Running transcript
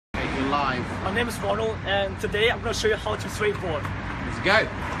live. My name is Ronald, and today I'm going to show you how to skateboard. Let's go.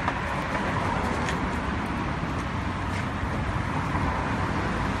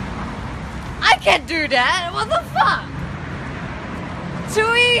 I can't do that. What the fuck?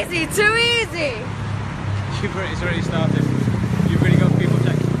 Too easy. Too easy. It's already started. You've really got people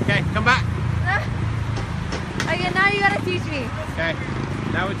check. Okay, come back. Okay, now you gotta teach me. Okay,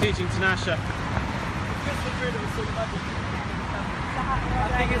 now we're teaching Tenashar.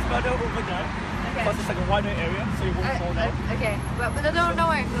 I think it's better over there. Okay. Because it's like a wider area, so you won't fall down. Okay, but don't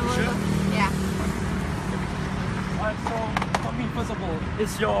worry. Sure? Yeah. Alright, so for me, first of all,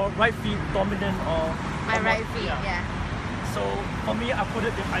 is your right feet dominant or My or right not? feet, yeah. So for me, I put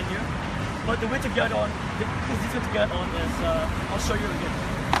it behind you. But the way to get on, the easiest way to get on is, I'll show you again.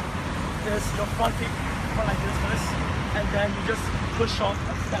 There's your front feet, front like this first, and then you just push off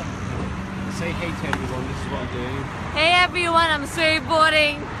a step. Say hey to everyone, this is what I'm doing. Hey everyone, I'm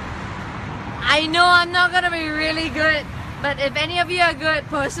skateboarding. I know I'm not gonna be really good, but if any of you are good,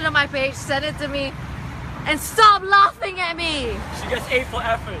 post it on my page, send it to me, and stop laughing at me. She gets A for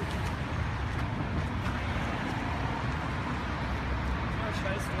effort.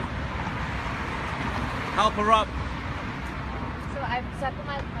 Help her up. So I've set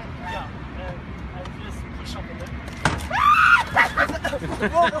my Yeah, and I just push up a bit.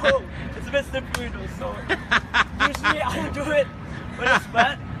 Whoa, it's a bit slippery though, so usually I would do it when it's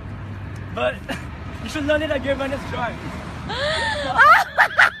wet, but you should learn it again when it's dry.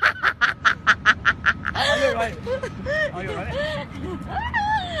 Are you right? Are you right?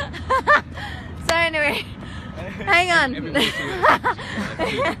 So anyway, hang on. Everybody's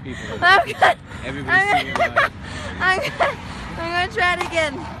seeing it. I'm gonna try it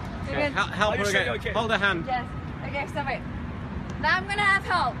again. Okay, help her again. Okay? Hold her hand. Yes. Okay, stop it. Now I'm gonna have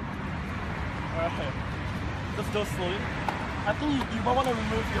help. Alright. Just go slowly. I think you might want to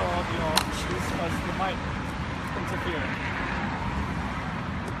remove your shoes because they might interfere.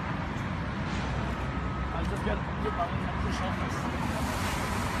 I'll just get your balance and push off first.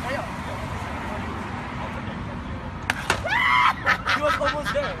 Hey, you was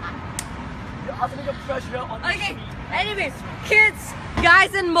almost there. You're asking your pressure on your Okay. feet. Anyways, kids,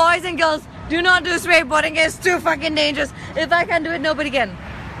 guys and boys and girls, do not do skateboarding. It's too fucking dangerous. If I can do it, nobody can.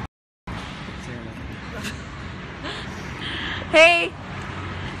 Hey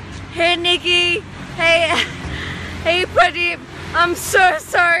Nikki. Hey Pradeep. I'm so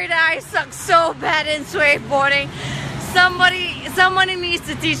sorry that I suck so bad in skateboarding. Somebody needs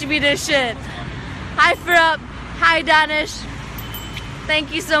to teach me this shit. Hi Farab. Hi Danish.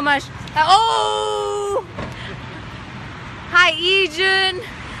 Thank you so much. Oh! Hi Ejun.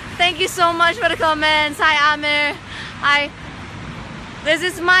 Thank you so much for the comments. Hi Amir. Hi. This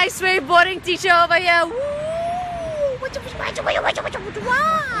is my skateboarding teacher over here. Woo!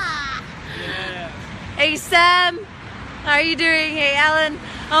 Yeah. Hey Sam. How are you doing? Hey Alan.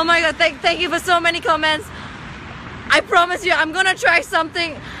 Oh my god, thank you for so many comments. I promise you, I'm gonna try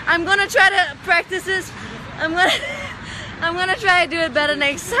something. I'm gonna try to practice this. I'm gonna try to do it better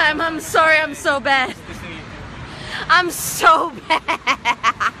next time. I'm sorry, I'm so bad. I'm so bad.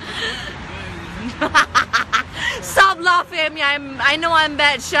 Stop laughing at me. I know I'm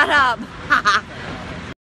bad. Shut up.